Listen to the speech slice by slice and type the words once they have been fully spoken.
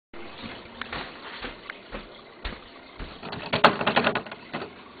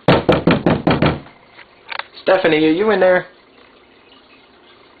Stephanie, are you in there?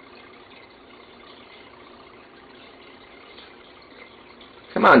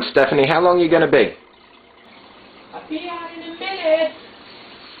 Come on, Stephanie, how long are you going to be? I'll be out in a minute.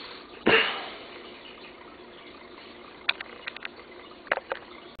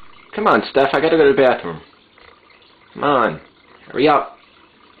 Come on, Steph, I got to go to the bathroom. Come on, hurry up.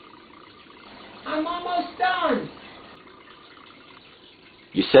 I'm almost done.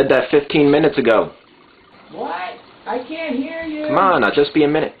 You said that 15 minutes ago. What? I can't hear you. Come on, I'll just be a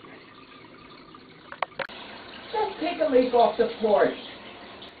minute. Just take a leak off the porch.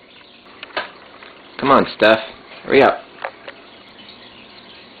 Come on, Steph, hurry up.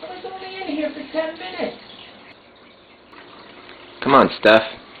 I was only in here for 10 minutes. Come on, Steph,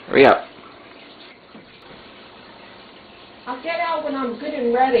 hurry up. I'll get out when I'm good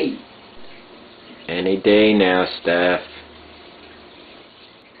and ready. Any day now, Steph.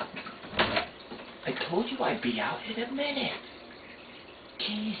 I told you I'd be out in a minute.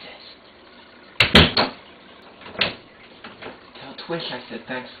 Jesus. Tell Twish I said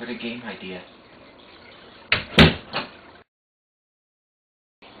thanks for the game idea.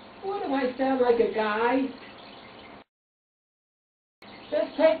 What do I sound like, a guy?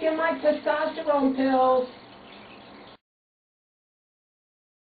 Just taking my testosterone pills.